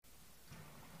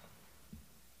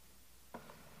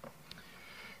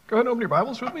Go ahead and open your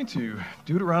Bibles with me to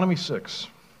Deuteronomy 6.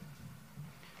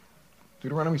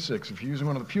 Deuteronomy 6. If you're using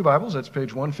one of the Pew Bibles, that's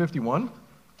page 151.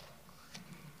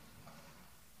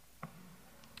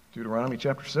 Deuteronomy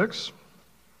chapter 6.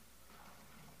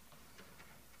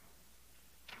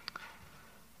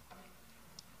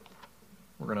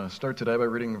 We're going to start today by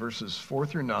reading verses 4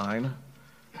 through 9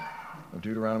 of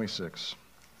Deuteronomy 6.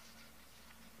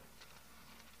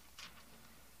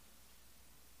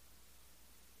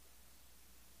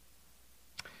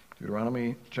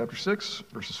 Deuteronomy chapter 6,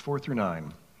 verses 4 through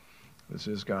 9. This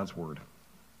is God's word.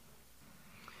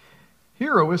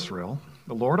 Hear, O Israel,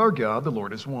 the Lord our God, the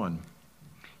Lord is one.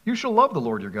 You shall love the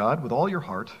Lord your God with all your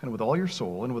heart, and with all your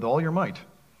soul, and with all your might.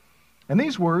 And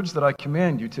these words that I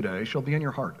command you today shall be in your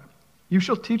heart. You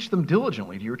shall teach them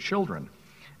diligently to your children,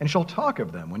 and shall talk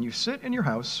of them when you sit in your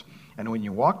house, and when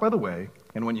you walk by the way,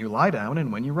 and when you lie down,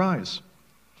 and when you rise.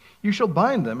 You shall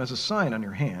bind them as a sign on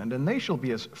your hand, and they shall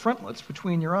be as frontlets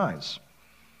between your eyes.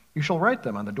 You shall write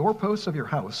them on the doorposts of your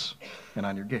house and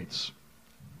on your gates.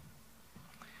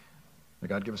 May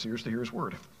God give us ears to hear his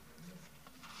word.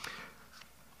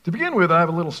 To begin with, I have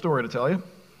a little story to tell you.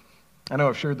 I know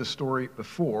I've shared this story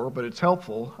before, but it's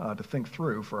helpful to think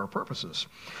through for our purposes.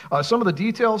 Some of the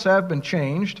details have been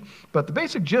changed, but the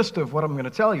basic gist of what I'm going to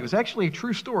tell you is actually a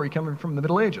true story coming from the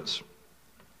Middle Ages.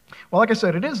 Well, like I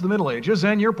said, it is the Middle Ages,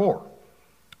 and you're poor.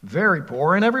 Very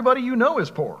poor, and everybody you know is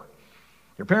poor.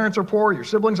 Your parents are poor, your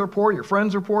siblings are poor, your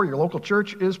friends are poor, your local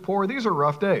church is poor. These are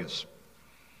rough days.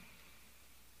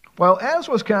 Well, as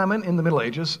was common in the Middle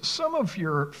Ages, some of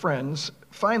your friends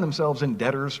find themselves in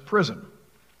debtor's prison.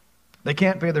 They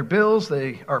can't pay their bills,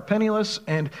 they are penniless,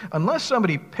 and unless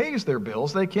somebody pays their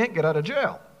bills, they can't get out of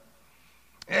jail.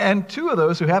 And two of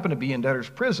those who happen to be in debtor's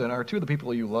prison are two of the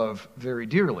people you love very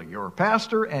dearly, your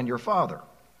pastor and your father.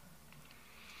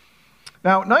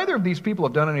 Now, neither of these people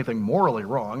have done anything morally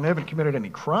wrong. They haven't committed any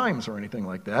crimes or anything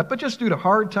like that, but just due to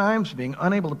hard times, being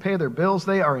unable to pay their bills,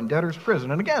 they are in debtor's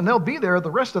prison. And again, they'll be there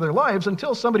the rest of their lives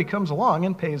until somebody comes along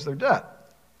and pays their debt.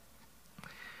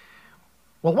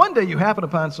 Well, one day you happen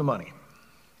upon some money.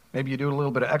 Maybe you do a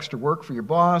little bit of extra work for your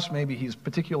boss. Maybe he's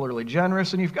particularly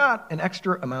generous, and you've got an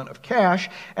extra amount of cash.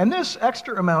 And this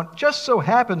extra amount just so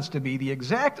happens to be the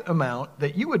exact amount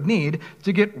that you would need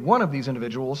to get one of these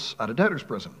individuals out of debtor's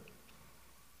prison.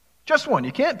 Just one.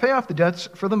 You can't pay off the debts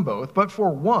for them both, but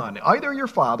for one, either your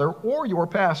father or your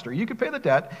pastor, you could pay the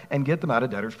debt and get them out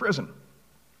of debtor's prison.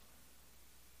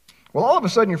 Well, all of a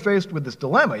sudden you're faced with this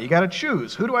dilemma. You got to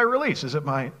choose. Who do I release? Is it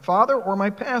my father or my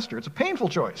pastor? It's a painful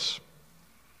choice.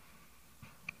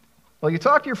 Well, you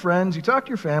talk to your friends, you talk to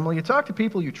your family, you talk to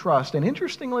people you trust, and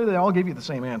interestingly, they all give you the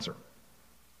same answer.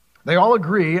 They all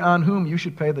agree on whom you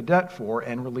should pay the debt for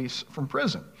and release from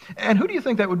prison. And who do you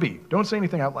think that would be? Don't say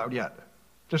anything out loud yet.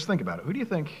 Just think about it. Who do you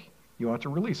think you ought to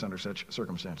release under such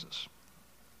circumstances?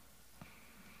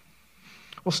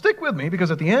 Well, stick with me, because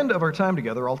at the end of our time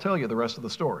together, I'll tell you the rest of the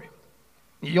story.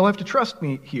 You'll have to trust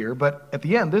me here, but at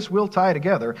the end, this will tie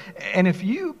together. And if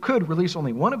you could release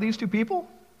only one of these two people,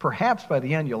 perhaps by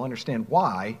the end you'll understand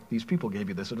why these people gave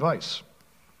you this advice.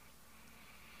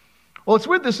 Well, it's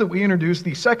with this that we introduce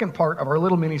the second part of our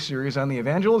little mini-series on the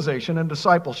evangelization and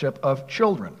discipleship of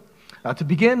children. To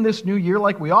begin this new year,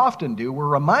 like we often do, we're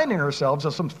reminding ourselves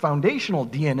of some foundational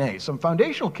DNA, some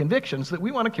foundational convictions that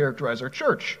we want to characterize our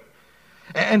church.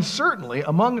 And certainly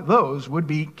among those would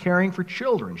be caring for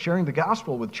children, sharing the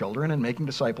gospel with children, and making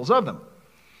disciples of them.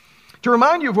 To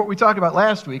remind you of what we talked about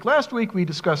last week we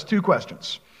discussed two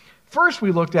questions. First,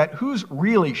 we looked at who's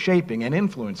really shaping and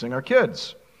influencing our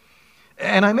kids.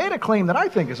 And I made a claim that I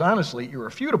think is honestly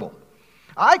irrefutable.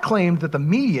 I claimed that the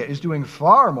media is doing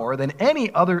far more than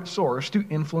any other source to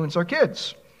influence our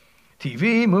kids.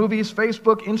 TV, movies,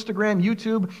 Facebook, Instagram,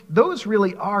 YouTube, those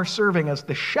really are serving as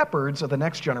the shepherds of the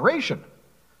next generation.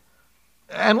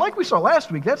 And like we saw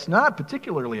last week, that's not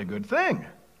particularly a good thing.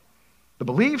 The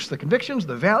beliefs, the convictions,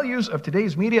 the values of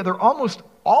today's media, they're almost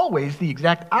always the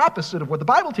exact opposite of what the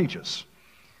Bible teaches.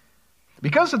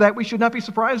 Because of that, we should not be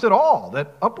surprised at all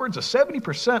that upwards of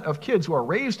 70% of kids who are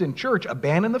raised in church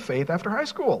abandon the faith after high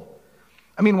school.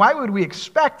 I mean, why would we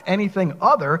expect anything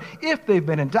other if they've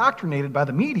been indoctrinated by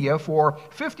the media for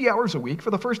 50 hours a week for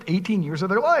the first 18 years of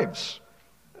their lives?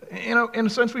 In a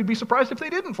sense, we'd be surprised if they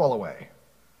didn't fall away.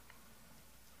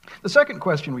 The second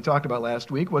question we talked about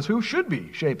last week was who should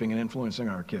be shaping and influencing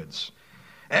our kids.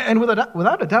 And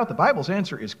without a doubt, the Bible's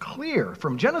answer is clear.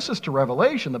 From Genesis to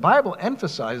Revelation, the Bible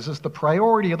emphasizes the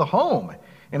priority of the home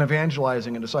in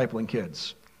evangelizing and discipling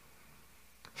kids.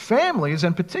 Families,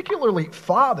 and particularly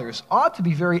fathers, ought to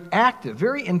be very active,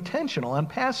 very intentional in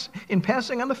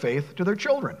passing on the faith to their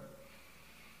children.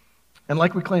 And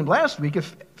like we claimed last week,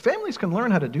 if families can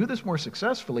learn how to do this more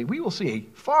successfully, we will see a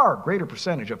far greater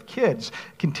percentage of kids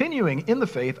continuing in the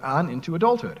faith on into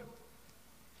adulthood.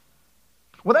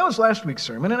 Well, that was last week's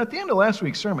sermon, and at the end of last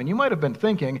week's sermon, you might have been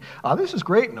thinking, this is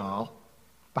great and all,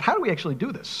 but how do we actually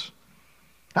do this?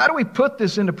 How do we put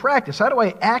this into practice? How do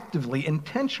I actively,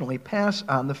 intentionally pass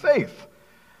on the faith?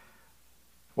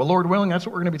 Well, Lord willing, that's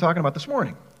what we're going to be talking about this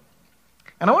morning.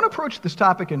 And I want to approach this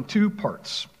topic in two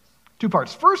parts.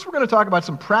 First, we're going to talk about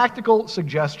some practical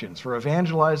suggestions for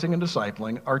evangelizing and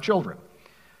discipling our children.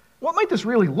 What might this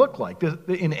really look like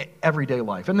in everyday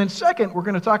life? And then second, we're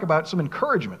going to talk about some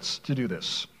encouragements to do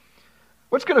this.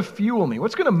 What's going to fuel me?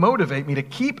 What's going to motivate me to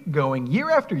keep going year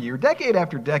after year, decade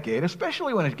after decade,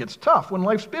 especially when it gets tough, when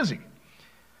life's busy?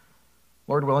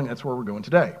 Lord willing, that's where we're going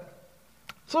today.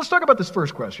 So let's talk about this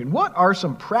first question. What are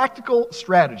some practical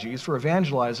strategies for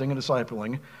evangelizing and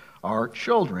discipling our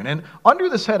children? And under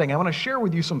this heading, I want to share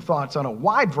with you some thoughts on a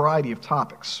wide variety of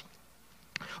topics.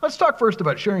 Let's talk first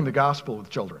about sharing the gospel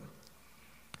with children.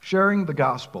 Sharing the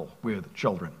gospel with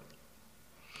children.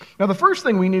 Now, the first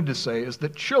thing we need to say is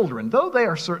that children, though they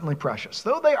are certainly precious,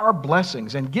 though they are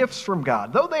blessings and gifts from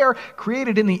God, though they are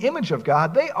created in the image of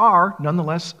God, they are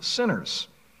nonetheless sinners.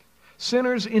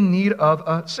 Sinners in need of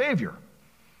a Savior.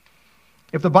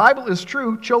 If the Bible is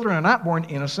true, children are not born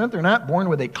innocent. They're not born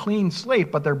with a clean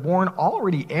slate, but they're born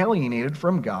already alienated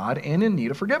from God and in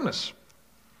need of forgiveness.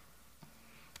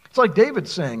 It's like David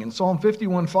saying in Psalm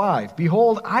 51:5,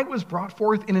 "Behold, I was brought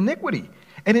forth in iniquity,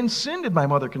 and in sin did my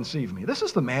mother conceive me." This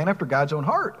is the man after God's own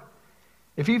heart.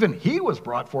 If even he was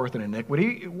brought forth in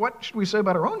iniquity, what should we say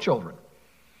about our own children?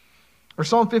 Or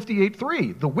Psalm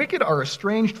 58:3, "The wicked are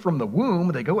estranged from the womb,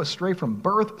 they go astray from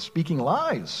birth, speaking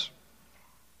lies."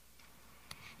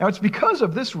 Now, it's because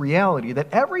of this reality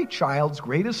that every child's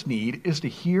greatest need is to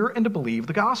hear and to believe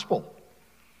the gospel.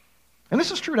 And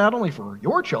this is true not only for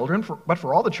your children, but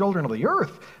for all the children of the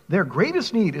earth. Their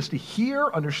greatest need is to hear,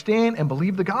 understand, and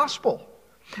believe the gospel.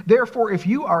 Therefore, if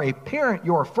you are a parent,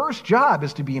 your first job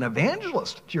is to be an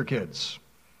evangelist to your kids.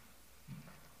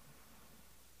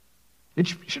 It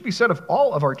should be said of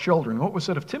all of our children what was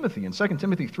said of Timothy in 2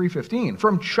 Timothy 3:15.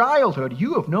 "From childhood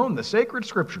you have known the sacred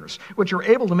scriptures, which are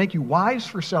able to make you wise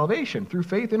for salvation through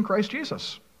faith in Christ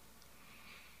Jesus."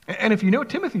 And if you know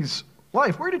Timothy's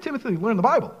life, where did Timothy learn the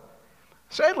Bible?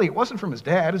 Sadly, it wasn't from his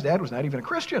dad. His dad was not even a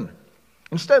Christian.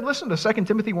 Instead, listen to 2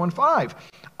 Timothy 1:5.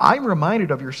 "I'm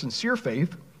reminded of your sincere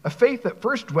faith, a faith that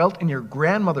first dwelt in your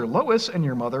grandmother Lois and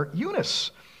your mother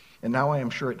Eunice, and now I am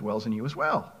sure it dwells in you as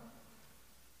well."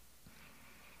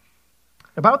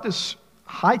 About this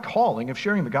high calling of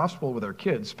sharing the gospel with our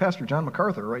kids, Pastor John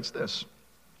MacArthur writes this: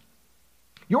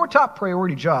 "Your top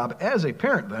priority job as a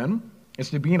parent, then, is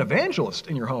to be an evangelist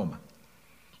in your home.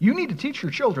 You need to teach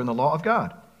your children the law of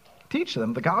God. Teach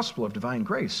them the gospel of divine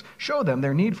grace. Show them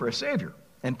their need for a Savior,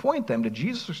 and point them to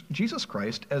Jesus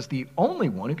Christ as the only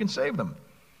one who can save them.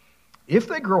 If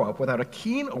they grow up without a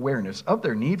keen awareness of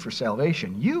their need for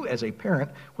salvation, you as a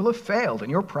parent will have failed in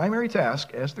your primary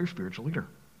task as their spiritual leader."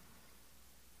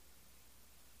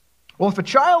 Well, if a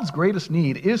child's greatest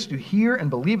need is to hear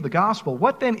and believe the gospel,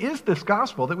 what then is this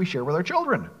gospel that we share with our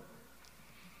children?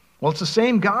 Well, it's the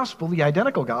same gospel, the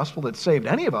identical gospel that saved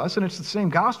any of us, and it's the same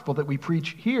gospel that we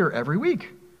preach here every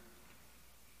week.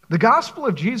 The gospel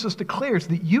of Jesus declares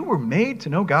that you were made to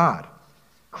know God,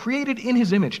 created in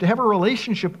his image, to have a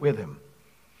relationship with him.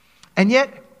 And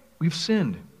yet, we've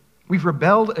sinned. We've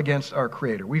rebelled against our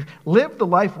Creator. We've lived the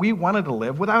life we wanted to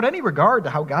live without any regard to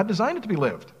how God designed it to be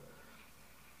lived.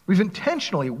 We've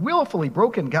intentionally, willfully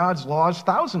broken God's laws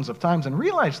thousands of times, and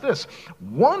realize this: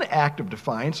 one act of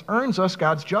defiance earns us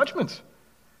God's judgment.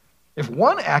 If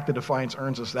one act of defiance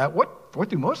earns us that, what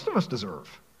do most of us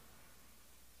deserve?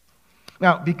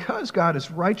 Now, because God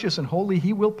is righteous and holy,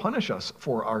 he will punish us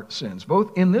for our sins,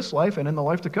 both in this life and in the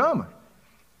life to come.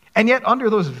 And yet, under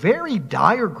those very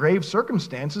dire, grave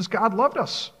circumstances, God loved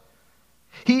us.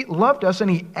 He loved us and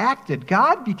he acted.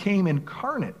 God became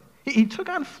incarnate. He took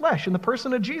on flesh in the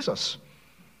person of Jesus.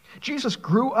 Jesus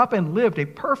grew up and lived a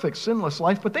perfect, sinless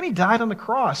life, but then he died on the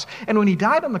cross. And when he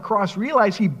died on the cross,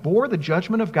 realize he bore the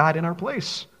judgment of God in our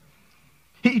place.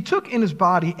 He took in his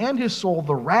body and his soul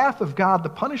the wrath of God, the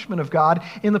punishment of God,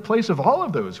 in the place of all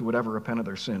of those who would ever repent of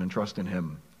their sin and trust in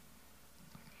him.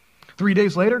 3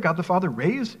 days later, God the Father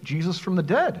raised Jesus from the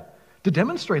dead to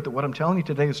demonstrate that what I'm telling you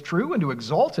today is true and to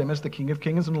exalt him as the King of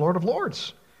Kings and Lord of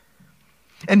Lords.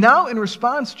 And now, in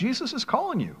response, Jesus is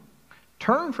calling you.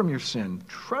 Turn from your sin.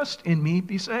 Trust in me.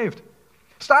 Be saved.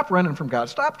 Stop running from God.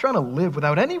 Stop trying to live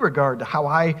without any regard to how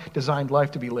I designed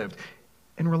life to be lived.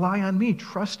 And rely on me.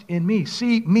 Trust in me.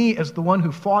 See me as the one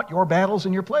who fought your battles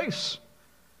in your place.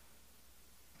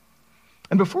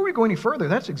 And before we go any further,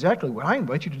 that's exactly what I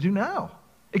invite you to do now.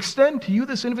 Extend to you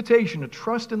this invitation to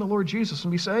trust in the Lord Jesus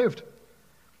and be saved.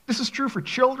 This is true for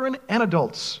children and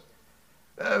adults,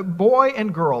 boy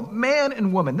and girl, man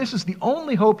and woman. This is the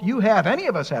only hope you have, any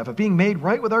of us have, of being made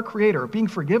right with our Creator, of being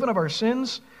forgiven of our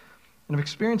sins, and of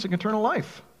experiencing eternal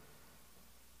life.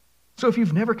 So if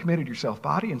you've never committed yourself,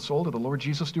 body and soul, to the Lord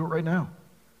Jesus, do it right now.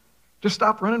 Just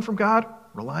stop running from God.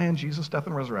 Rely on Jesus' death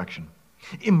and resurrection.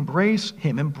 Embrace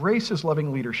Him. Embrace His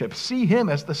loving leadership. See Him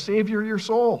as the Savior of your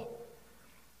soul.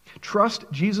 Trust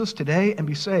Jesus today and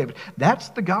be saved. That's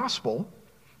the gospel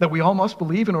that we all must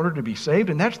believe in order to be saved,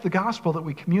 and that's the gospel that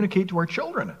we communicate to our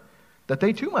children, that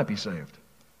they too might be saved.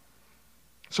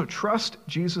 So trust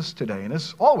Jesus today. And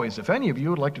as always, if any of you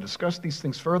would like to discuss these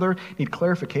things further, need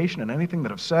clarification on anything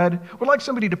that I've said, would like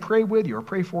somebody to pray with you or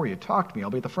pray for you, talk to me. I'll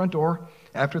be at the front door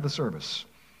after the service.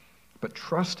 But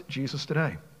trust Jesus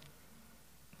today.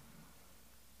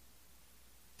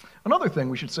 Another thing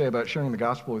we should say about sharing the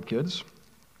gospel with kids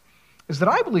is that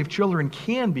I believe children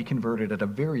can be converted at a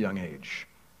very young age.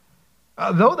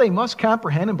 Though they must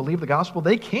comprehend and believe the gospel,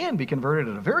 they can be converted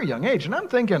at a very young age. And I'm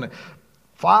thinking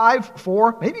 5,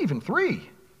 4, maybe even 3.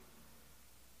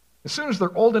 As soon as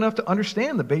they're old enough to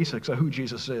understand the basics of who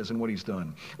Jesus is and what He's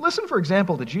done. Listen, for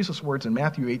example, to Jesus' words in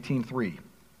Matthew 18:3.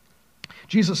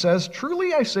 Jesus says,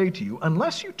 "Truly I say to you,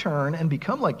 unless you turn and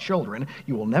become like children,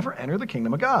 you will never enter the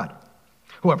kingdom of God.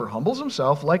 Whoever humbles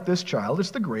himself like this child is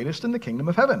the greatest in the kingdom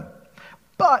of heaven.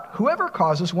 But whoever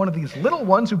causes one of these little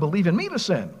ones who believe in me to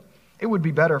sin, it would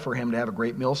be better for him to have a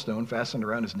great millstone fastened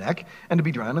around his neck and to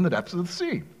be drowned in the depths of the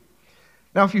sea."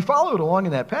 Now, if you followed along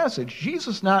in that passage,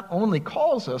 Jesus not only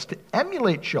calls us to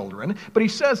emulate children, but He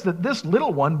says that this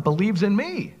little one believes in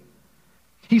me.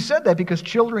 He said that because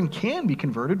children can be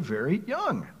converted very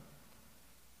young.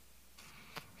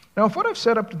 Now, if what I've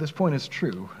said up to this point is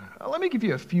true, let me give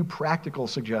you a few practical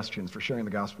suggestions for sharing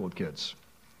the gospel with kids.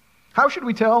 How should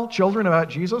we tell children about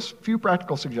Jesus? A few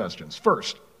practical suggestions.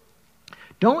 First,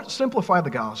 don't simplify the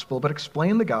gospel, but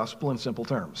explain the gospel in simple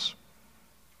terms.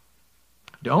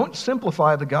 Don't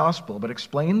simplify the gospel, but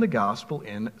explain the gospel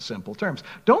in simple terms.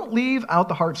 Don't leave out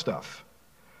the hard stuff.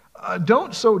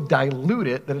 Don't so dilute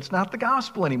it that it's not the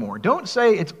gospel anymore. Don't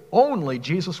say it's only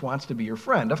Jesus wants to be your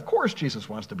friend. Of course Jesus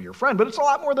wants to be your friend, but it's a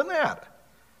lot more than that.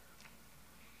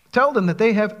 Tell them that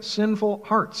they have sinful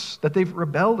hearts, that they've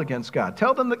rebelled against God.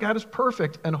 Tell them that God is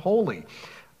perfect and holy.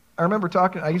 I remember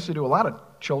I used to do a lot of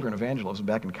children evangelism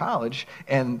back in college,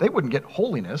 and they wouldn't get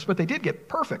holiness, but they did get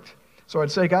perfect. So I'd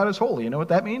say, God is holy. You know what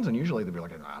that means? And usually they'd be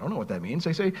like, I don't know what that means.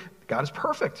 They say, God is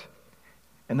perfect.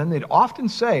 And then they'd often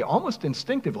say, almost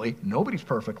instinctively, nobody's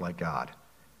perfect like God.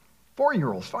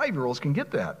 4-year-olds, 5-year-olds can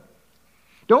get that.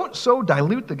 Don't so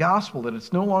dilute the gospel that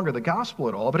it's no longer the gospel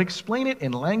at all, but explain it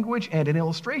in language and in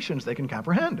illustrations they can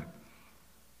comprehend.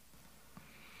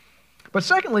 But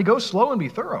secondly, go slow and be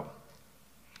thorough.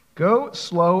 Go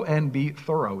slow and be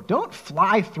thorough. Don't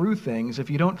fly through things if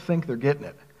you don't think they're getting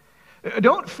it.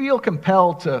 Don't feel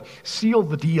compelled to seal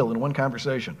the deal in one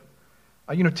conversation.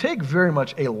 Take very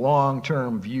much a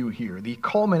long-term view here, the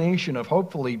culmination of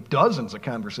hopefully dozens of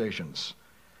conversations.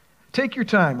 Take your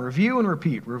time, review and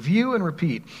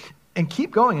repeat, and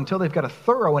keep going until they've got a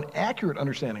thorough and accurate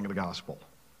understanding of the gospel.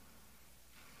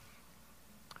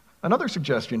 Another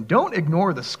suggestion, don't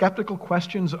ignore the skeptical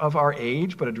questions of our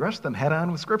age, but address them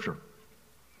head-on with Scripture.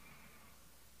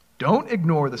 Don't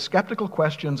ignore the skeptical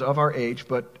questions of our age,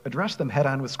 but address them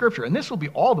head-on with Scripture. And this will be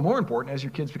all the more important as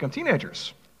your kids become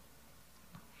teenagers.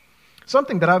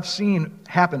 Something that I've seen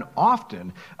happen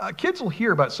often, kids will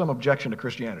hear about some objection to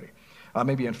Christianity.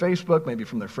 Maybe on Facebook, maybe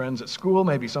from their friends at school,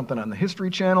 maybe something on the History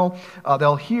Channel.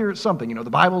 They'll hear something, the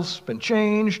Bible's been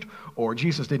changed, or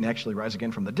Jesus didn't actually rise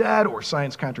again from the dead, or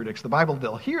science contradicts the Bible.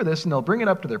 They'll hear this and they'll bring it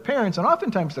up to their parents, and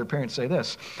oftentimes their parents say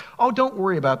this, "Oh, don't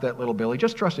worry about that little Billy,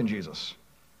 just trust in Jesus.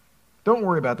 Don't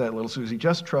worry about that little Susie,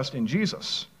 just trust in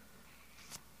Jesus."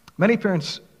 Many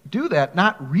parents do that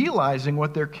not realizing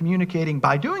what they're communicating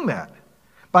by doing that.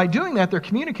 By doing that, they're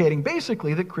communicating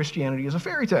basically that Christianity is a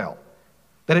fairy tale,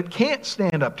 that it can't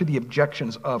stand up to the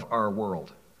objections of our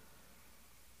world.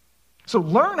 So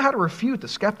learn how to refute the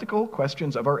skeptical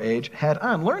questions of our age head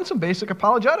on. Learn some basic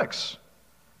apologetics.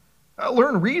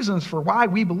 Learn reasons for why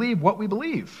we believe what we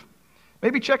believe.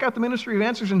 Maybe check out the Ministry of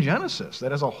Answers in Genesis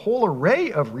that has a whole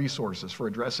array of resources for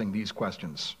addressing these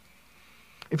questions.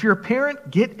 If you're a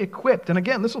parent, get equipped. And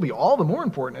again, this will be all the more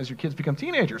important as your kids become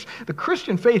teenagers. The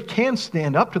Christian faith can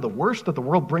stand up to the worst that the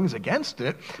world brings against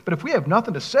it, but if we have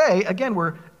nothing to say, again,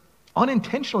 we're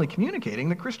unintentionally communicating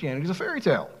that Christianity is a fairy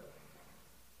tale.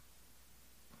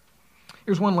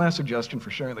 Here's one last suggestion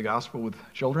for sharing the gospel with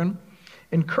children.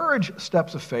 Encourage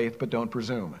steps of faith, but don't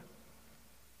presume.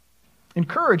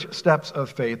 Encourage steps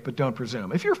of faith, but don't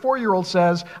presume. If your 4-year-old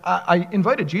says, I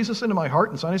invited Jesus into my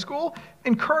heart in Sunday school,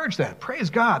 encourage that. Praise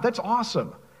God. That's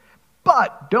awesome.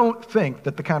 But don't think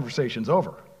that the conversation's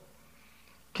over.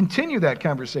 Continue that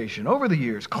conversation over the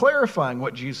years, clarifying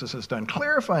what Jesus has done,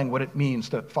 clarifying what it means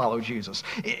to follow Jesus.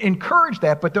 Encourage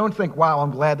that, but don't think, wow,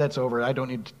 I'm glad that's over. I don't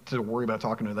need to worry about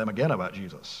talking to them again about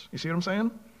Jesus. You see what I'm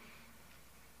saying?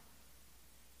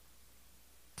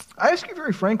 I ask you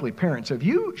very frankly, parents, have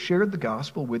you shared the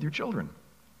gospel with your children?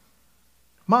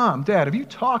 Mom, Dad, have you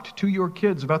talked to your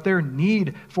kids about their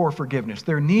need for forgiveness,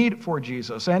 their need for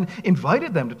Jesus, and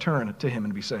invited them to turn to him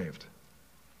and be saved?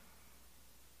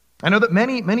 I know that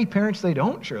many parents, they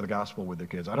don't share the gospel with their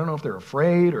kids. I don't know if they're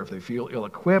afraid or if they feel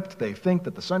ill-equipped. They think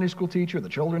that the Sunday school teacher, the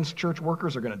children's church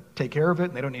workers are going to take care of it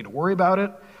and they don't need to worry about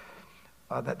it.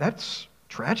 That's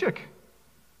tragic.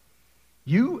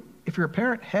 You, if you're a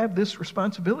parent, have this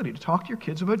responsibility to talk to your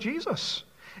kids about Jesus.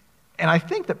 And I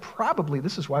think that probably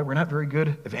this is why we're not very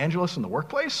good evangelists in the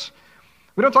workplace.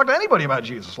 We don't talk to anybody about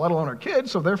Jesus, let alone our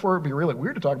kids, so therefore it'd be really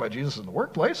weird to talk about Jesus in the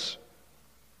workplace.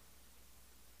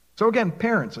 So again,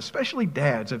 parents, especially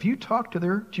dads, have you talked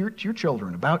to your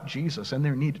children about Jesus and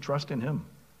their need to trust in him?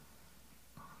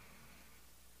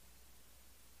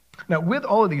 Now, with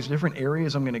all of these different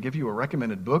areas, I'm going to give you a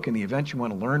recommended book in the event you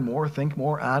want to learn more, think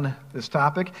more on this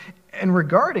topic. And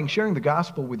regarding sharing the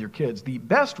gospel with your kids, the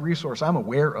best resource I'm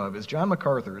aware of is John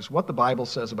MacArthur's What the Bible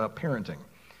Says About Parenting,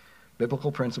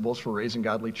 Biblical Principles for Raising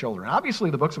Godly Children.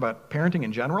 Obviously, the book's about parenting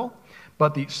in general,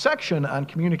 but the section on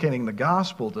communicating the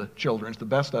gospel to children is the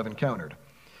best I've encountered.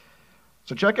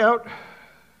 So check out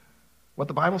What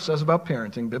the Bible Says About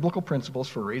Parenting, Biblical Principles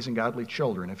for Raising Godly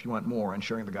Children if you want more on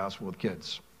sharing the gospel with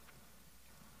kids.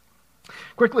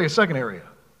 Quickly, a second area.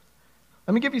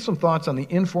 Let me give you some thoughts on the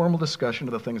informal discussion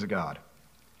of the things of God.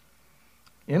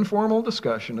 Informal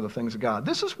discussion of the things of God.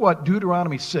 This is what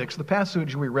Deuteronomy 6, the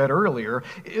passage we read earlier,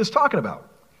 is talking about.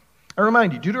 I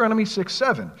remind you, Deuteronomy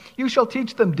 6:7. You shall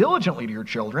teach them diligently to your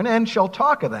children, and shall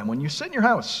talk of them when you sit in your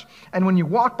house, and when you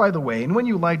walk by the way, and when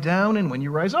you lie down, and when you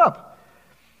rise up.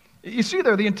 You see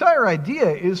there, the entire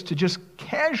idea is to just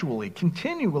casually,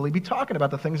 continually be talking about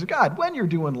the things of God. When you're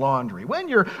doing laundry, when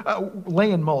you're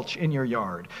laying mulch in your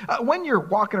yard, when you're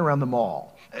walking around the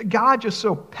mall. God just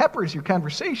so peppers your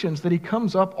conversations that he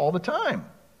comes up all the time.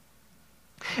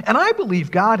 And I believe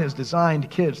God has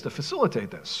designed kids to facilitate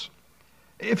this.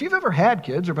 If you've ever had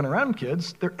kids or been around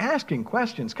kids, they're asking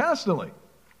questions constantly.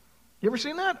 You ever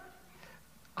seen that?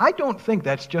 I don't think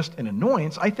that's just an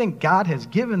annoyance. I think God has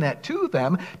given that to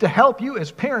them to help you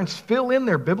as parents fill in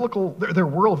their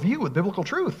worldview with biblical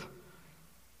truth.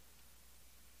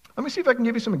 Let me see if I can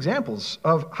give you some examples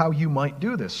of how you might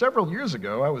do this. Several years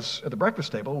ago, I was at the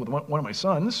breakfast table with one of my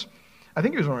sons. I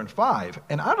think he was around 5,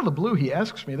 and out of the blue, he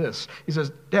asks me this. He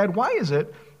says, Dad, why is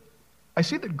it I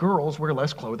see that girls wear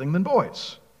less clothing than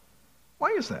boys? Why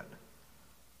is that?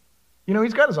 You know,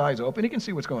 he's got his eyes open. He can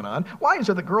see what's going on. Why is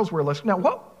it that girls wear less? Now,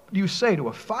 what do you say to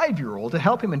a 5-year-old to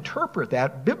help him interpret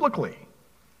that biblically?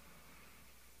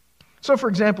 So, for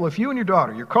example, if you and your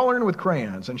daughter, you're coloring with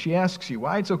crayons, and she asks you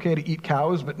why it's okay to eat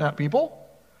cows but not people,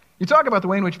 you talk about the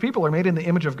way in which people are made in the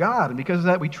image of God, and because of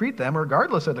that we treat them,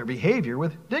 regardless of their behavior,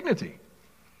 with dignity.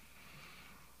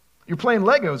 You're playing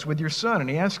Legos with your son, and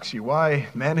he asks you why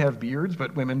men have beards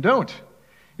but women don't.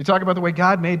 You talk about the way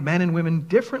God made men and women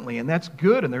differently, and that's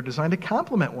good, and they're designed to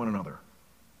complement one another.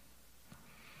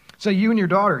 So you and your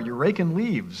daughter, you're raking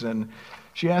leaves, and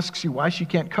she asks you why she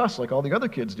can't cuss like all the other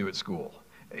kids do at school.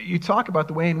 You talk about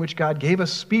the way in which God gave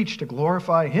us speech to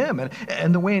glorify him,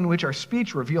 and the way in which our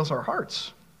speech reveals our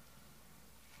hearts.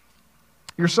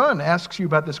 Your son asks you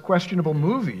about this questionable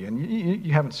movie, and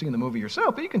you haven't seen the movie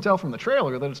yourself, but you can tell from the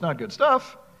trailer that it's not good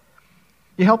stuff.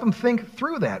 You help him think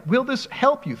through that. Will this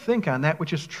help you think on that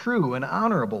which is true and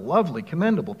honorable, lovely,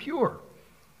 commendable, pure?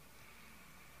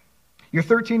 Your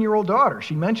 13-year-old daughter,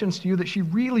 she mentions to you that she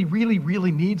really, really,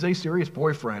 really needs a serious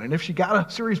boyfriend, and if she got a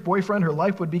serious boyfriend, her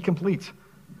life would be complete.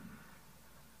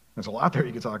 There's a lot there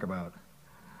you could talk about.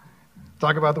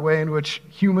 Talk about the way in which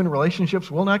human relationships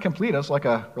will not complete us like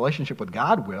a relationship with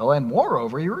God will, and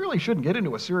moreover, you really shouldn't get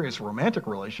into a serious romantic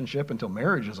relationship until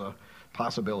marriage is a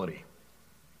possibility.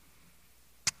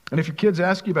 And if your kids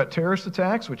ask you about terrorist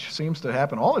attacks, which seems to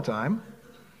happen all the time,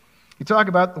 you talk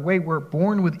about the way we're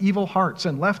born with evil hearts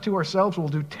and left to ourselves will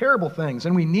do terrible things,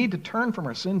 and we need to turn from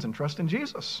our sins and trust in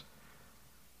Jesus.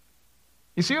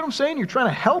 You see what I'm saying? You're trying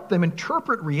to help them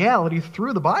interpret reality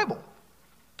through the Bible.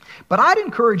 But I'd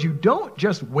encourage you, don't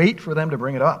just wait for them to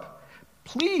bring it up.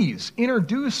 Please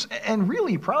introduce, and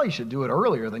really you probably should do it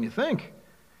earlier than you think.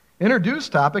 Introduce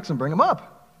topics and bring them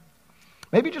up.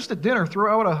 Maybe just at dinner,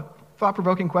 throw out a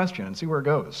thought-provoking question and see where it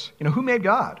goes. Who made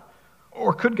God?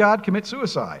 Or could God commit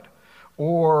suicide?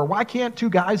 Or why can't two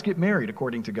guys get married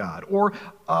according to God? Or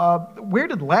where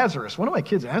did Lazarus, one of my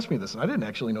kids asked me this and I didn't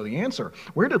actually know the answer,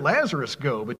 where did Lazarus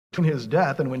go between his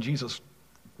death and when Jesus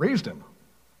raised him?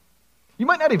 You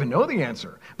might not even know the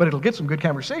answer, but it'll get some good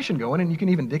conversation going, and you can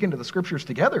even dig into the scriptures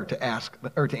together to ask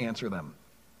or to answer them.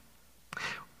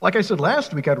 Like I said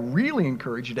last week, I'd really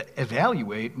encourage you to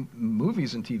evaluate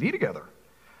movies and TV together.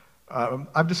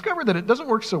 I've discovered that it doesn't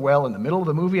work so well in the middle of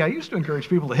the movie. I used to encourage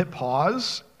people to hit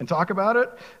pause and talk about it.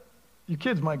 Your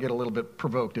kids might get a little bit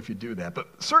provoked if you do that,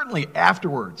 but certainly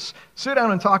afterwards, sit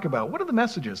down and talk about what are the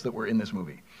messages that were in this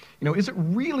movie. Is it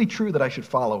really true that I should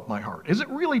follow my heart? Is it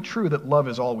really true that love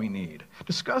is all we need?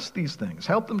 Discuss these things.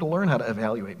 Help them to learn how to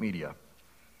evaluate media.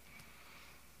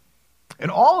 In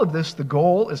all of this, the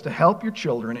goal is to help your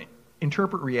children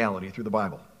interpret reality through the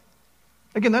Bible.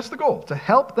 Again, that's the goal, to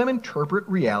help them interpret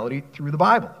reality through the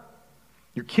Bible.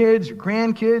 Your kids, your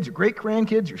grandkids, your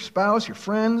great-grandkids, your spouse, your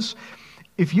friends,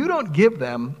 if you don't give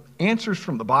them answers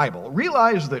from the Bible,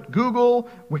 realize that Google,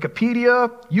 Wikipedia,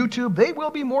 YouTube, they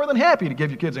will be more than happy to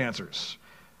give your kids answers.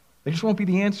 They just won't be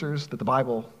the answers that the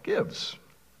Bible gives.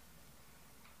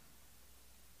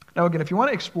 Now again, if you want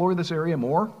to explore this area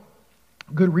more,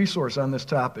 a good resource on this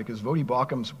topic is Vodi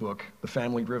Baucham's book, The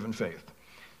Family-Driven Faith,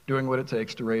 Doing What It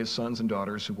Takes to Raise Sons and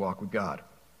Daughters Who Walk with God.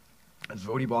 It's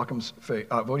Vodi Baucham's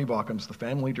The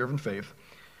Family-Driven Faith,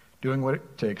 Doing What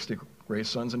It Takes to Raise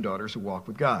Sons and Daughters Who Walk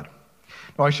with God.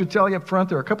 Now, I should tell you up front,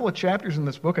 there are a couple of chapters in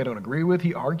this book I don't agree with.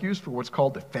 He argues for what's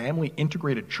called the family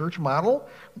integrated church model,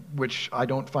 which I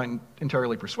don't find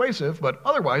entirely persuasive, but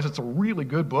otherwise it's a really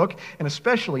good book, and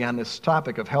especially on this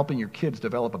topic of helping your kids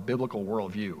develop a biblical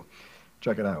worldview.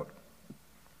 Check it out.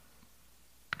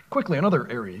 Quickly, another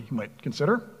area you might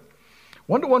consider,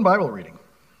 one-to-one Bible reading.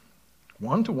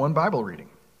 One-to-one Bible reading.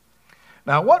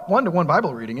 Now, what one-to-one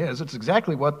Bible reading is, it's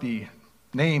exactly what the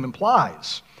name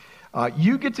implies.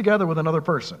 You get together with another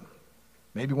person.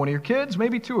 Maybe one of your kids,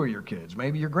 maybe two of your kids,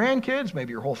 maybe your grandkids,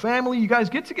 maybe your whole family. You guys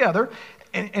get together,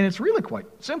 and it's really quite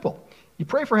simple. You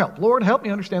pray for help. Lord, help me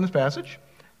understand this passage.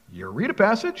 You read a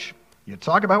passage, you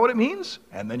talk about what it means,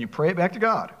 and then you pray it back to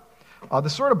God. The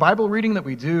sort of Bible reading that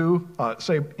we do,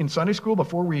 say, in Sunday school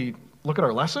before we look at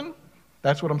our lesson,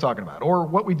 that's what I'm talking about. Or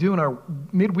what we do in our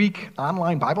midweek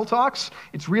online Bible talks,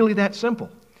 it's really that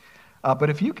simple. But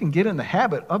if you can get in the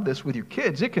habit of this with your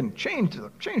kids, it can change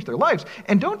their lives.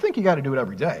 And don't think you got to do it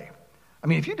every day. I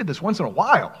mean, if you did this once in a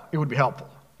while, it would be helpful.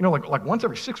 Like once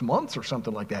every 6 months or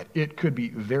something like that, it could be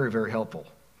very, very helpful.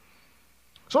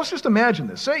 So let's just imagine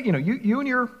this. Say, you and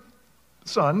your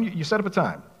son, you set up a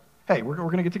time. Hey, we're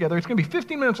going to get together. It's going to be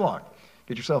 15 minutes long.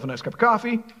 Get yourself a nice cup of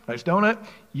coffee, nice donut.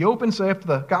 You open, say, up to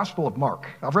the Gospel of Mark.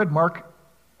 I've read Mark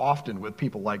often with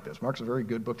people like this. Mark's a very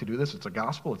good book to do this. It's a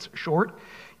gospel. It's short.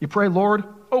 You pray, Lord,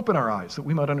 open our eyes that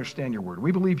we might understand your word.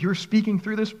 We believe you're speaking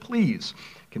through this. Please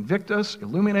convict us,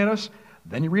 illuminate us.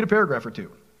 Then you read a paragraph or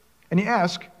two. And you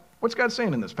ask, what's God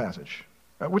saying in this passage?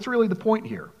 What's really the point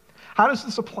here? How does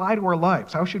this apply to our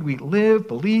lives? How should we live,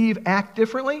 believe, act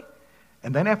differently?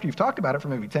 And then after you've talked about it for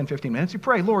maybe 10, 15 minutes, you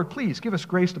pray, Lord, please give us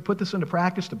grace to put this into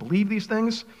practice, to believe these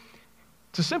things.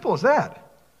 It's as simple as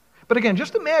that. But again,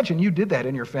 just imagine you did that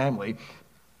in your family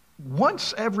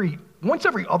once every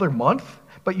other month,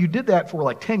 but you did that for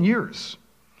like 10 years.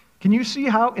 Can you see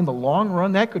how in the long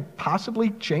run that could possibly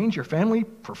change your family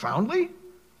profoundly?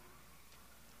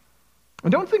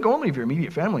 And don't think only of your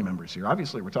immediate family members here.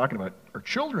 Obviously, we're talking about our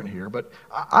children here, but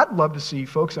I'd love to see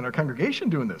folks in our congregation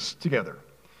doing this together.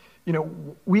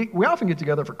 We often get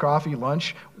together for coffee,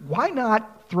 lunch. Why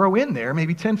not throw in there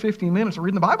maybe 10, 15 minutes of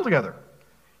reading the Bible together?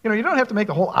 You don't have to make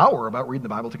the whole hour about reading the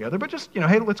Bible together, but just,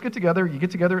 hey, let's get together. You get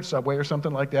together at Subway or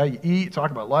something like that. You eat, talk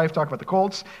about life, talk about the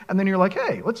Colts, and then you're like,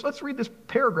 hey, let's read this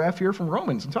paragraph here from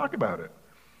Romans and talk about it.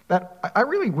 I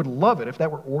really would love it if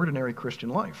that were ordinary Christian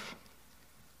life.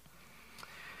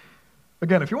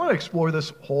 Again, if you want to explore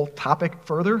this whole topic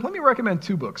further, let me recommend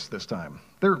 2 books this time.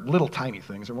 They're little tiny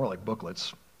things. They're more like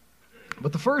booklets.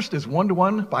 But the first is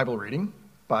One-to-One Bible Reading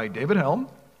by David Helm.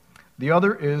 The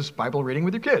other is Bible Reading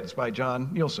with Your Kids by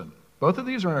John Nielsen. Both of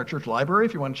these are in our church library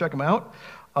if you want to check them out.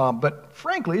 But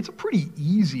frankly, it's a pretty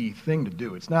easy thing to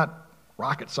do. It's not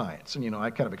rocket science. And, I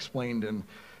kind of explained in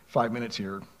 5 minutes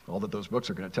here all that those books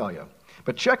are going to tell you.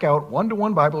 But check out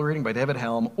One-to-One Bible Reading by David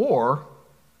Helm or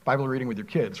Bible Reading with Your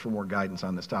Kids for more guidance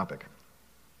on this topic.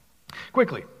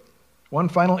 Quickly, one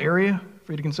final area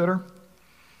for you to consider.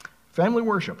 Family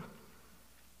worship.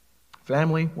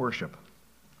 Family worship.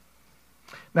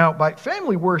 Now, by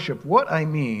family worship, what I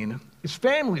mean is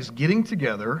families getting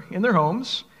together in their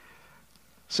homes,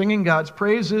 singing God's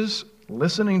praises,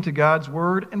 listening to God's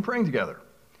word, and praying together.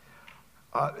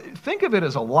 Think of it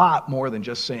as a lot more than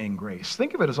just saying grace.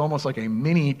 Think of it as almost like a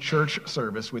mini church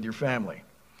service with your family.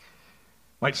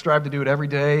 Might strive to do it every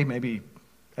day, maybe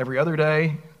every other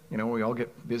day. We all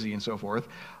get busy and so forth.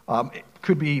 It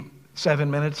could be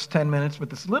 7 minutes, 10 minutes, but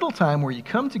this little time where you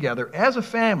come together as a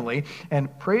family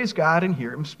and praise God and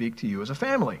hear Him speak to you as a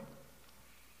family.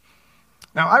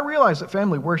 Now, I realize that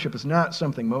family worship is not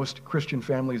something most Christian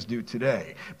families do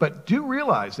today, but do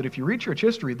realize that if you read church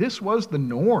history, this was the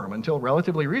norm until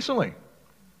relatively recently.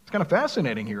 It's kind of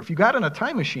fascinating here. If you got in a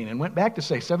time machine and went back to,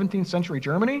 say, 17th century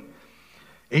Germany,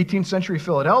 18th century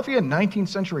Philadelphia, 19th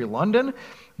century London,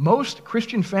 most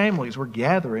Christian families were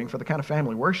gathering for the kind of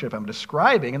family worship I'm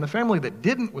describing, and the family that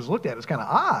didn't was looked at as kind of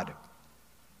odd.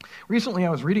 Recently, I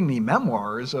was reading the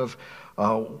memoirs of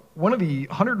one of the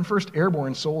 101st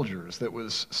Airborne soldiers that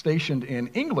was stationed in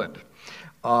England.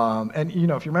 And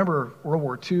if you remember World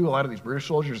War II, a lot of these British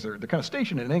soldiers, they're kind of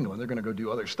stationed in England. They're going to go do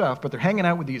other stuff, but they're hanging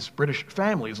out with these British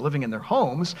families living in their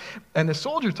homes. And the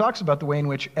soldier talks about the way in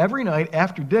which every night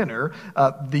after dinner,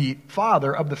 the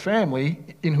father of the family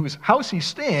in whose house he's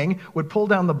staying would pull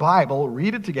down the Bible,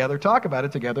 read it together, talk about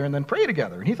it together, and then pray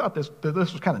together. And he thought this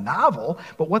was kind of novel,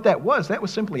 but what that was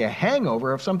simply a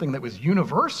hangover of something that was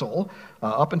universal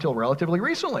up until relatively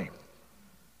recently.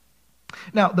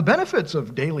 Now, the benefits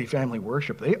of daily family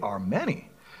worship, they are many.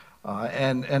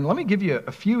 And let me give you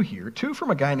a few here, 2 from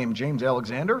a guy named James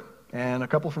Alexander and a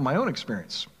couple from my own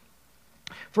experience.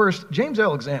 First, James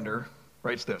Alexander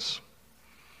writes this.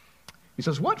 He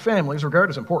says, "What families regard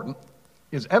as important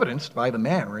is evidenced by the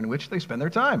manner in which they spend their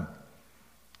time.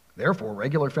 Therefore,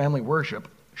 regular family worship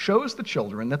shows the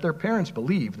children that their parents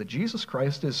believe that Jesus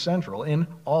Christ is central in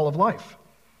all of life.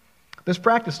 This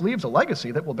practice leaves a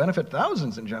legacy that will benefit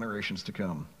thousands in generations to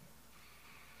come."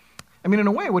 I mean, in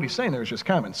a way, what he's saying there is just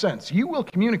common sense. You will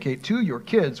communicate to your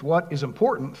kids what is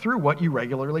important through what you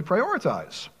regularly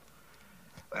prioritize.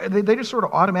 They just sort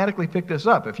of automatically pick this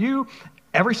up. If you,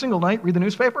 every single night, read the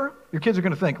newspaper, your kids are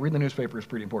going to think reading the newspaper is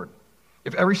pretty important.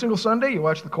 If every single Sunday you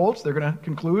watch the Colts, they're going to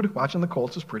conclude watching the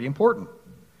Colts is pretty important.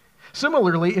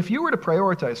 Similarly, if you were to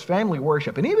prioritize family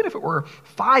worship, and even if it were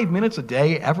 5 minutes a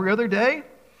day, every other day,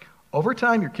 over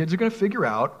time, your kids are going to figure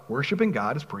out worshiping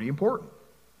God is pretty important.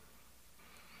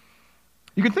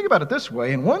 You can think about it this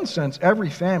way. In one sense, every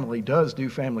family does do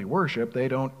family worship. They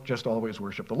don't just always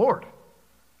worship the Lord.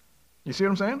 You see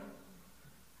what I'm saying?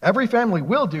 Every family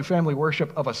will do family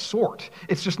worship of a sort.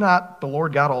 It's just not the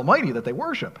Lord God Almighty that they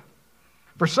worship.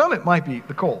 For some, it might be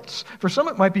the Colts. For some,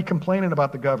 it might be complaining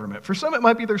about the government. For some, it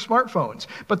might be their smartphones.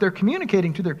 But they're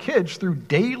communicating to their kids through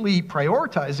daily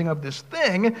prioritizing of this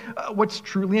thing what's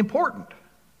truly important.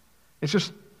 It's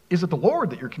just, is it the Lord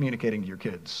that you're communicating to your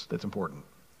kids that's important?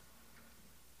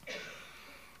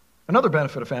 Another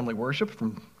benefit of family worship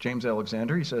from James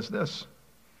Alexander, he says this: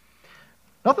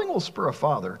 "Nothing will spur a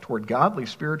father toward godly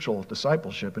spiritual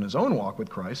discipleship in his own walk with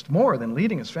Christ more than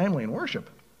leading his family in worship.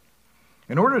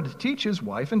 In order to teach his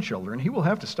wife and children, he will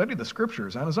have to study the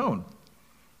Scriptures on his own.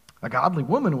 A godly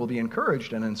woman will be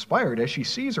encouraged and inspired as she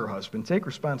sees her husband take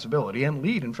responsibility and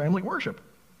lead in family worship.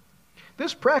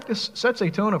 This practice sets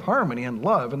a tone of harmony and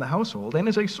love in the household and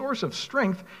is a source of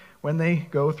strength when they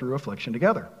go through affliction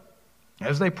together.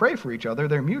 As they pray for each other,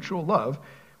 their mutual love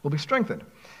will be strengthened."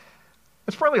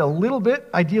 It's probably a little bit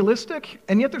idealistic,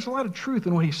 and yet there's a lot of truth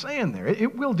in what he's saying there.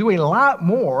 It will do a lot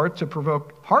more to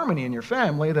provoke harmony in your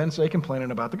family than, say, complaining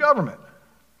about the government.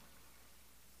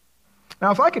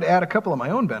 Now, if I could add a couple of my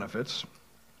own benefits,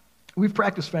 we've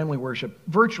practiced family worship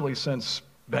virtually since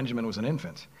Benjamin was an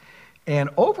infant. And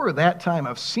over that time,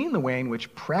 I've seen the way in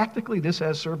which practically this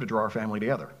has served to draw our family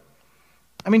together.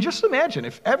 I mean, just imagine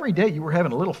if every day you were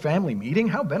having a little family meeting,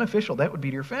 how beneficial that would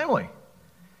be to your family.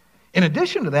 In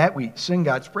addition to that, we sing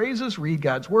God's praises, read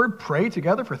God's word, pray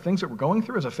together for things that we're going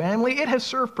through as a family. It has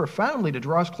served profoundly to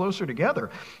draw us closer together.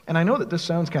 And I know that this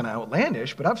sounds kind of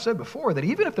outlandish, but I've said before that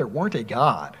even if there weren't a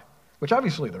God, which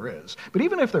obviously there is, but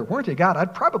even if there weren't a God,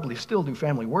 I'd probably still do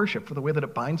family worship for the way that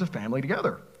it binds a family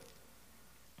together.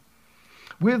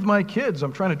 With my kids,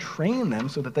 I'm trying to train them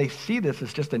so that they see this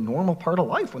as just a normal part of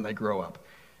life when they grow up.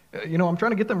 I'm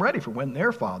trying to get them ready for when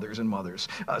they're fathers and mothers,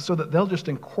 so that they'll just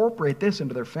incorporate this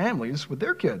into their families with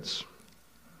their kids.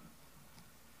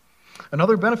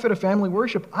 Another benefit of family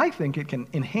worship, I think it can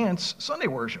enhance Sunday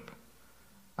worship.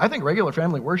 I think regular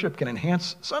family worship can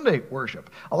enhance Sunday worship.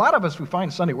 A lot of us, we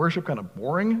find Sunday worship kind of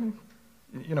boring.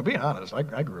 Be honest,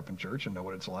 I grew up in church and know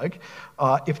what it's like.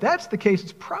 If that's the case,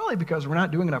 it's probably because we're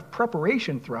not doing enough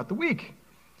preparation throughout the week.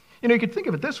 You could think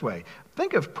of it this way.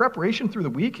 Think of preparation through the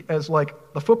week as like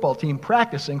the football team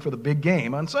practicing for the big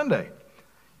game on Sunday.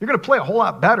 You're going to play a whole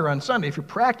lot better on Sunday if you're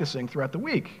practicing throughout the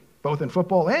week, both in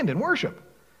football and in worship.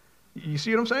 You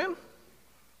see what I'm saying?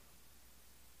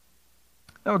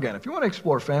 Now again, if you want to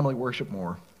explore family worship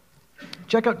more,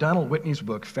 check out Donald Whitney's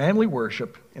book, Family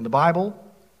Worship in the Bible,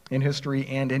 in History,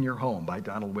 and in Your Home by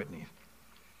Donald Whitney.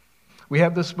 We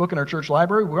have this book in our church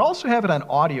library. We also have it on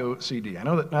audio CD. I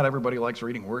know that not everybody likes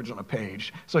reading words on a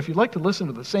page, so if you'd like to listen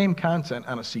to the same content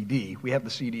on a CD, we have the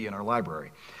CD in our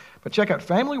library. But check out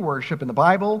Family Worship in the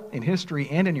Bible, in History,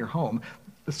 and in Your Home.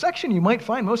 The section you might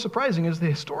find most surprising is the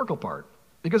historical part.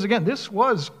 Because again, this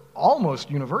was almost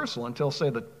universal until, say,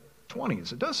 the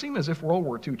 20s. It does seem as if World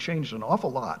War II changed an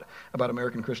awful lot about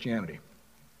American Christianity.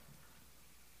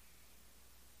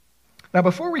 Now,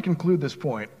 before we conclude this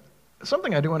point,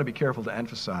 something I do want to be careful to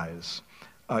emphasize.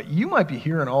 You might be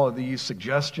hearing all of these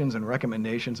suggestions and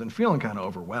recommendations and feeling kind of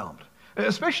overwhelmed,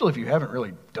 especially if you haven't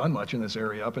really done much in this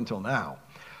area up until now.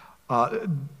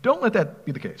 Don't let that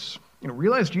be the case.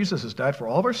 Realize Jesus has died for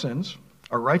all of our sins.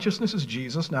 Our righteousness is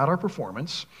Jesus, not our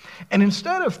performance. And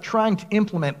instead of trying to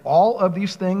implement all of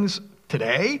these things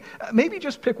today, maybe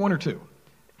just pick one or two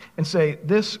and say,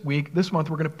 this week, this month,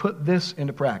 we're going to put this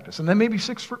into practice. And then maybe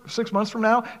 6 months from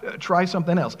now, try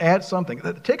something else, add something.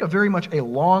 Take a very much a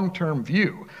long-term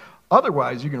view.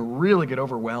 Otherwise, you can really get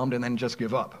overwhelmed and then just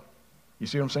give up. You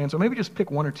see what I'm saying? So maybe just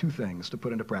pick one or two things to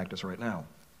put into practice right now.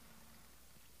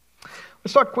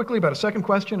 Let's talk quickly about a second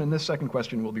question, and this second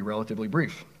question will be relatively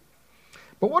brief.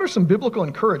 But what are some biblical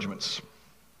encouragements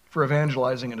for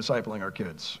evangelizing and discipling our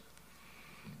kids?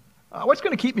 What's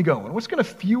going to keep me going? What's going to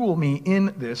fuel me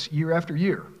in this year after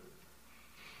year?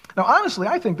 Now, honestly,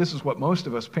 I think this is what most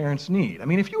of us parents need. I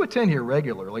mean, if you attend here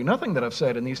regularly, nothing that I've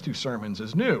said in these 2 sermons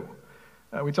is new.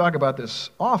 We talk about this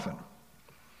often.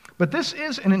 But this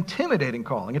is an intimidating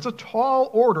calling. It's a tall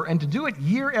order, and to do it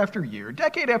year after year,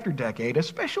 decade after decade,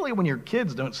 especially when your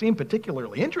kids don't seem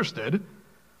particularly interested,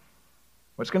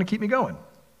 what's going to keep me going?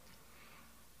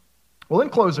 Well, in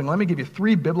closing, let me give you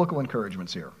 3 biblical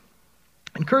encouragements here.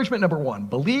 Encouragement number 1,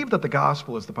 believe that the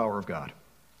gospel is the power of God.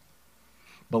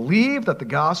 Believe that the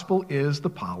gospel is the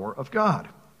power of God.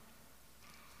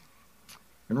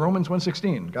 In Romans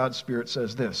 1:16, God's Spirit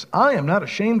says this, I am not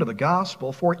ashamed of the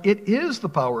gospel, for it is the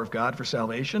power of God for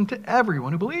salvation to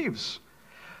everyone who believes.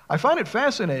 I find it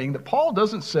fascinating that Paul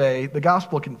doesn't say the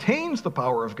gospel contains the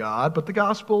power of God, but the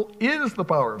gospel is the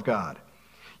power of God.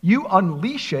 You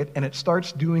unleash it and it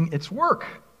starts doing its work.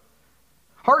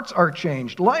 Hearts are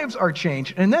changed, lives are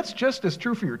changed, and that's just as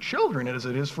true for your children as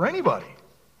it is for anybody.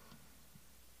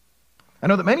 I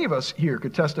know that many of us here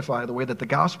could testify the way that the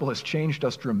gospel has changed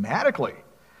us dramatically,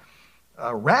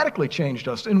 radically changed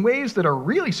us in ways that are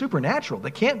really supernatural,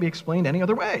 that can't be explained any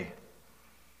other way.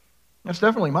 That's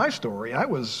definitely my story. I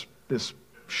was this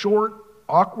short,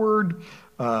 awkward,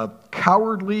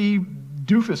 cowardly,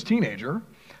 doofus teenager,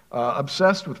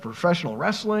 obsessed with professional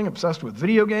wrestling, obsessed with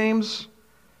video games.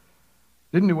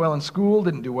 Didn't do well in school,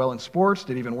 didn't do well in sports,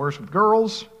 did even worse with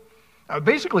girls. I was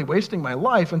basically wasting my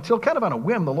life until kind of on a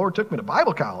whim, the Lord took me to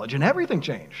Bible college and everything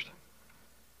changed.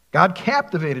 God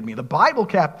captivated me, the Bible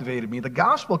captivated me, the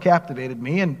gospel captivated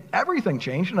me, and everything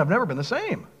changed, and I've never been the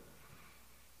same.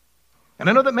 And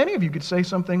I know that many of you could say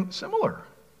something similar.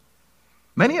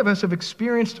 Many of us have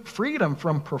experienced freedom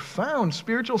from profound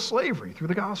spiritual slavery through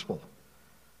the gospel.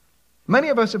 Many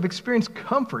of us have experienced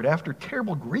comfort after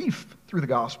terrible grief through the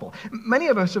gospel. Many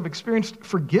of us have experienced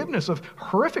forgiveness of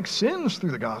horrific sins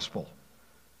through the gospel.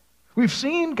 We've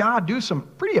seen God do some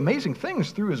pretty amazing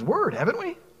things through His Word, haven't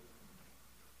we?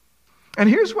 And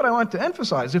here's what I want to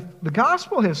emphasize. If the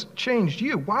gospel has changed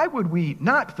you, why would we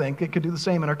not think it could do the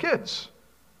same in our kids?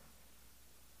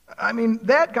 I mean,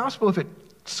 that gospel, if it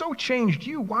so changed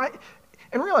you, why?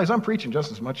 And realize I'm preaching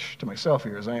just as much to myself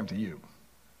here as I am to you.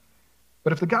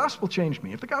 But if the gospel changed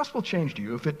me, if the gospel changed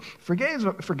you, if it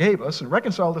forgave us and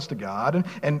reconciled us to God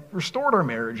and restored our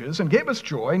marriages and gave us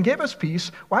joy and gave us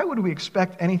peace, why would we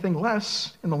expect anything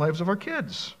less in the lives of our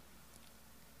kids?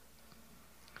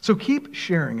 So keep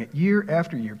sharing it year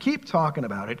after year. Keep talking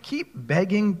about it. Keep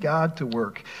begging God to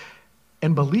work.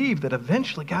 And believe that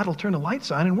eventually God will turn the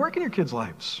lights on and work in your kids'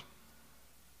 lives.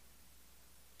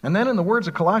 And then in the words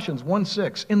of Colossians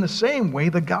 1:6, in the same way,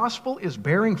 the gospel is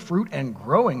bearing fruit and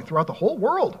growing throughout the whole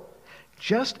world,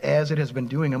 just as it has been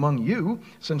doing among you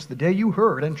since the day you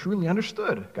heard and truly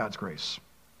understood God's grace.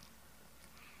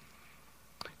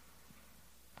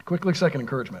 Quickly, second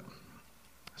encouragement.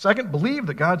 Second, believe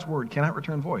that God's word cannot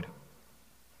return void.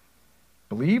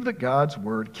 Believe that God's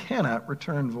word cannot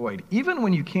return void, even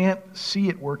when you can't see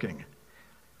it working.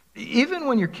 Even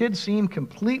when your kids seem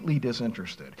completely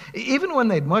disinterested, even when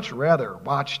they'd much rather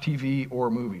watch TV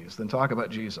or movies than talk about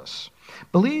Jesus,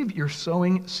 believe you're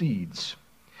sowing seeds.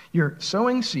 You're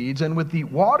sowing seeds, and with the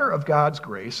water of God's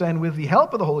grace and with the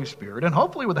help of the Holy Spirit, and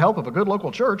hopefully with the help of a good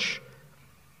local church,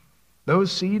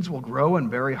 those seeds will grow and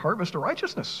bear a harvest of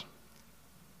righteousness.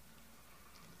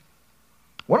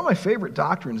 One of my favorite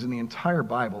doctrines in the entire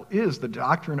Bible is the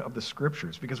doctrine of the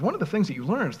Scriptures, because one of the things that you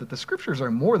learn is that the Scriptures are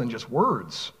more than just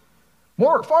words.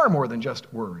 Far more than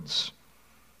just words.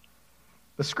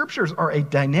 The Scriptures are a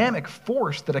dynamic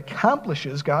force that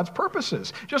accomplishes God's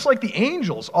purposes. Just like the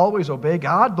angels always obey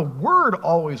God, the Word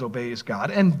always obeys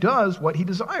God and does what He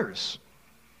desires.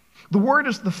 The Word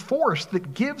is the force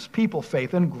that gives people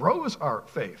faith and grows our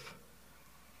faith.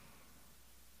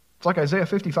 It's like Isaiah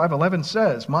 55:11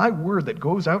 says, "My word that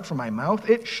goes out from my mouth,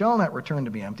 it shall not return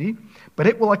to me empty, but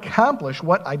it will accomplish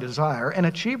what I desire and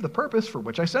achieve the purpose for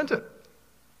which I sent it."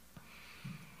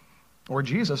 Or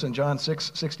Jesus in John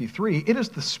 6:63, "It is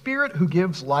the Spirit who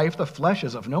gives life, the flesh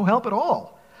is of no help at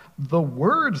all. The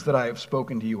words that I have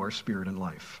spoken to you are spirit and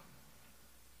life."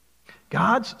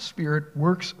 God's Spirit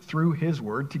works through His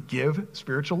Word to give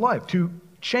spiritual life, to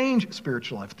change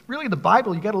spiritual life. Really, the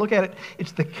Bible, you got to look at it,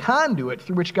 it's the conduit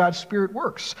through which God's Spirit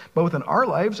works, both in our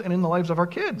lives and in the lives of our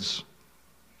kids.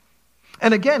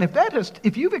 And again,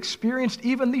 if you've experienced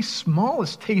even the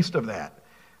smallest taste of that,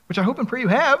 which I hope and pray you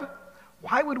have,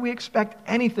 why would we expect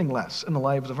anything less in the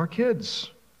lives of our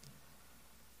kids?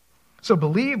 So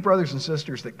believe, brothers and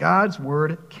sisters, that God's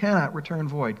Word cannot return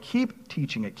void. Keep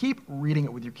teaching it. Keep reading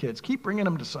it with your kids. Keep bringing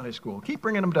them to Sunday school. Keep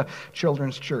bringing them to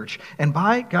children's church. And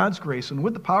by God's grace and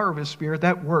with the power of His Spirit,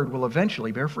 that Word will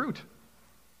eventually bear fruit.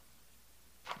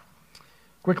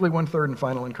 Quickly, one third and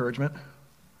final encouragement.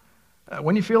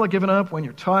 When you feel like giving up, when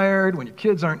you're tired, when your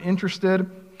kids aren't interested,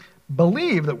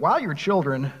 believe that while your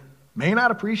children may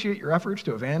not appreciate your efforts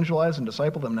to evangelize and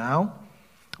disciple them now,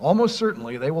 almost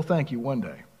certainly they will thank you one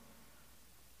day.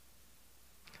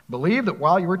 Believe that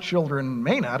while your children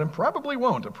may not and probably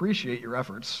won't appreciate your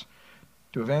efforts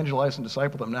to evangelize and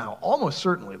disciple them now, almost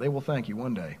certainly they will thank you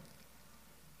one day.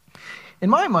 In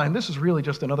my mind, this is really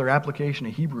just another application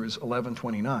of Hebrews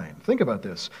 11:29. Think about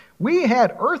this. We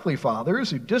had earthly fathers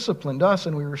who disciplined us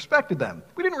and we respected them.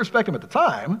 We didn't respect them at the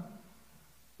time.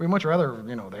 We'd much rather,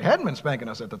 they hadn't been spanking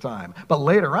us at the time. But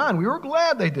later on, we were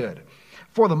glad they did.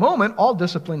 For the moment, all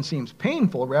discipline seems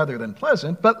painful rather than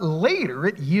pleasant, but later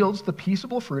it yields the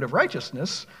peaceable fruit of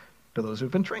righteousness to those who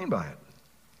have been trained by it.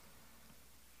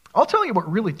 I'll tell you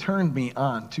what really turned me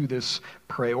on to this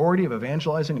priority of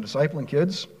evangelizing and discipling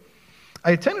kids.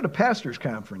 I attended a pastor's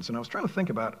conference, and I was trying to think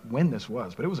about when this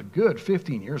was, but it was a good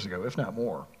 15 years ago, if not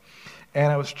more.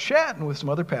 And I was chatting with some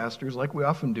other pastors, like we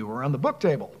often do, around the book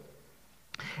table.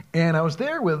 And I was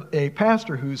there with a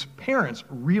pastor whose parents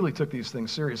really took these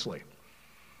things seriously.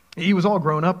 He was all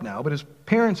grown up now, but his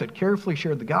parents had carefully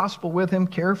shared the gospel with him,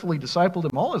 carefully discipled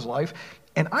him all his life,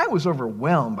 and I was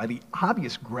overwhelmed by the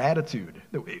obvious gratitude,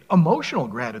 emotional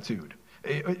gratitude,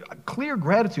 a clear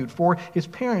gratitude for his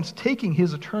parents taking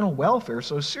his eternal welfare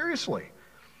so seriously.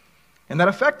 And that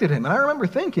affected him. And I remember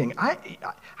thinking, I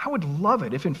would love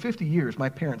it if in 50 years my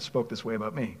parents spoke this way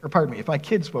about me. Or pardon me, if my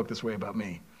kids spoke this way about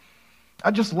me.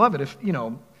 I'd just love it if,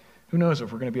 who knows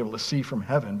if we're going to be able to see from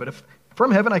heaven, but if from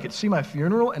heaven I could see my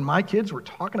funeral and my kids were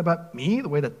talking about me the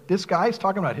way that this guy's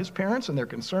talking about his parents and their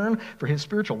concern for his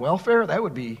spiritual welfare, that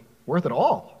would be worth it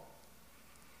all.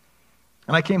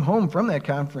 And I came home from that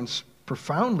conference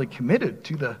profoundly committed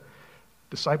to the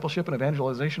discipleship and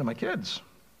evangelization of my kids.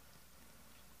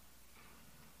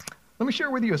 Let me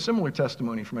share with you a similar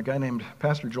testimony from a guy named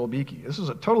Pastor Joel Beakey. This is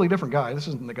a totally different guy. This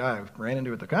isn't the guy I ran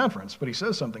into at the conference, but he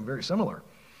says something very similar.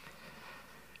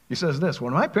 He says this: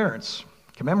 when my parents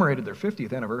commemorated their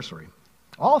 50th anniversary,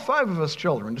 all 5 of us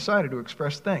children decided to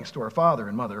express thanks to our father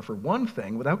and mother for one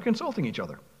thing without consulting each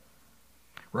other.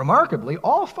 Remarkably,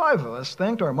 all 5 of us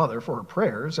thanked our mother for her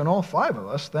prayers, and all 5 of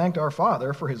us thanked our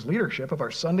father for his leadership of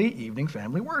our Sunday evening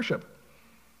family worship.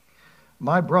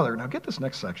 My brother, now get this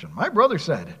next section. My brother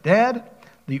said, "Dad,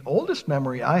 the oldest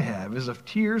memory I have is of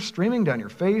tears streaming down your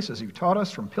face as you taught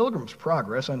us from Pilgrim's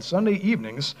Progress on Sunday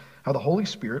evenings how the Holy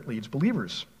Spirit leads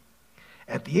believers.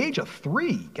 At the age of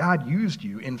 3, God used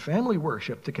you in family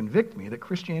worship to convict me that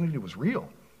Christianity was real.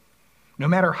 No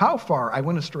matter how far I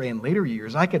went astray in later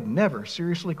years, I could never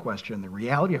seriously question the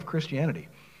reality of Christianity,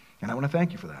 and I want to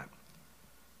thank you for that."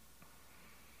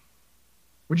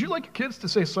 Would you like your kids to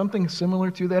say something similar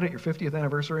to that at your 50th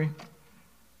anniversary?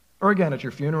 Or again, at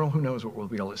your funeral, who knows what we'll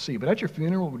be able to see. But at your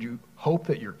funeral, would you hope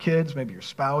that your kids, maybe your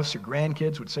spouse, your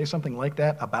grandkids, would say something like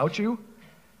that about you?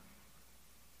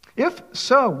 If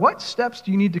so, what steps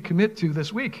do you need to commit to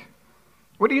this week?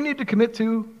 What do you need to commit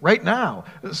to right now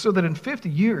so that in 50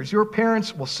 years your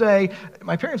parents will say,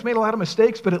 my parents made a lot of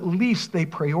mistakes, but at least they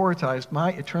prioritized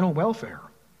my eternal welfare?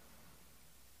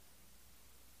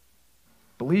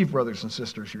 Believe, brothers and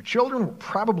sisters, your children will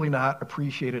probably not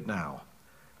appreciate it now.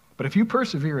 But if you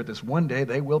persevere at this one day,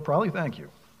 they will probably thank you.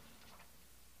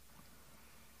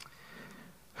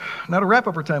 Now to wrap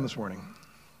up our time this morning,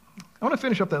 I want to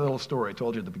finish up that little story I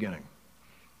told you at the beginning.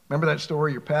 Remember that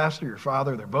story? Your pastor, your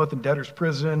father, they're both in debtor's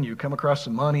prison. You come across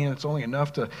some money, and it's only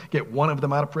enough to get one of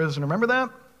them out of prison. Remember that?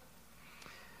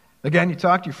 Again, you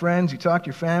talk to your friends, you talk to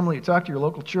your family, you talk to your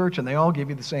local church, and they all give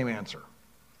you the same answer.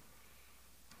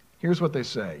 Here's what they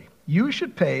say. You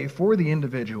should pay for the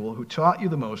individual who taught you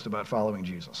the most about following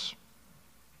Jesus.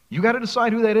 You got to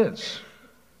decide who that is.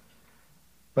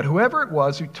 But whoever it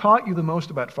was who taught you the most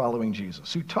about following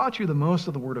Jesus, who taught you the most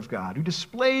of the Word of God, who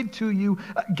displayed to you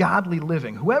godly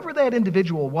living, whoever that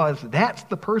individual was, that's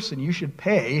the person you should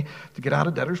pay to get out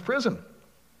of debtor's prison.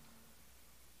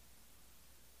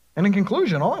 And in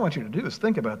conclusion, all I want you to do is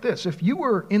think about this. If you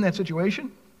were in that situation,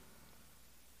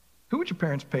 who would your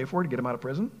parents pay for to get them out of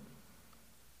prison?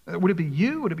 Would it be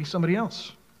you? Would it be somebody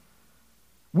else?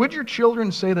 Would your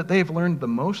children say that they've learned the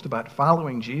most about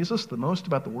following Jesus, the most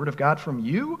about the Word of God from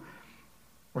you,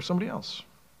 or somebody else?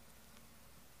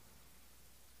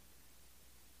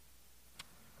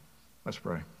 Let's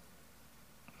pray.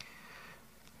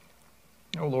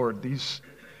 Oh, Lord, these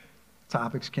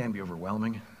topics can be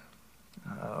overwhelming.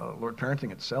 Lord,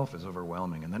 parenting itself is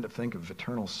overwhelming. And then to think of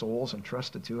eternal souls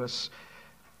entrusted to us,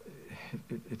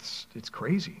 it's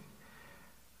crazy.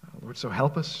 Lord, so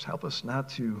help us not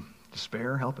to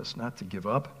despair, help us not to give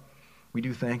up. We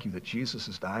do thank you that Jesus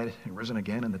has died and risen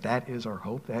again, and that is our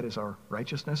hope, that is our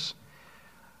righteousness.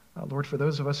 Lord, for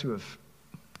those of us who have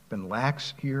been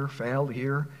lax here, failed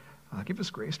here, give us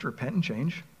grace to repent and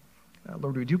change.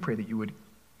 Lord, we do pray that you would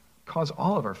cause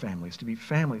all of our families to be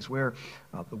families where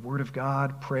the Word of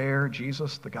God, prayer,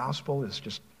 Jesus, the gospel is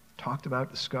just talked about,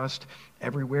 discussed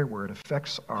everywhere, where it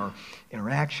affects our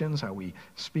interactions, how we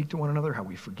speak to one another, how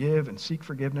we forgive and seek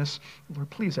forgiveness. Lord,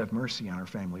 please have mercy on our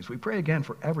families. We pray again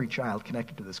for every child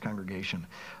connected to this congregation,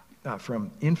 from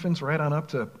infants right on up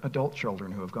to adult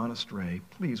children who have gone astray.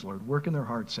 Please, Lord, work in their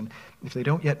hearts, and if they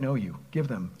don't yet know you, give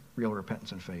them real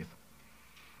repentance and faith.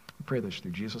 We pray this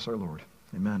through Jesus our Lord.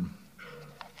 Amen.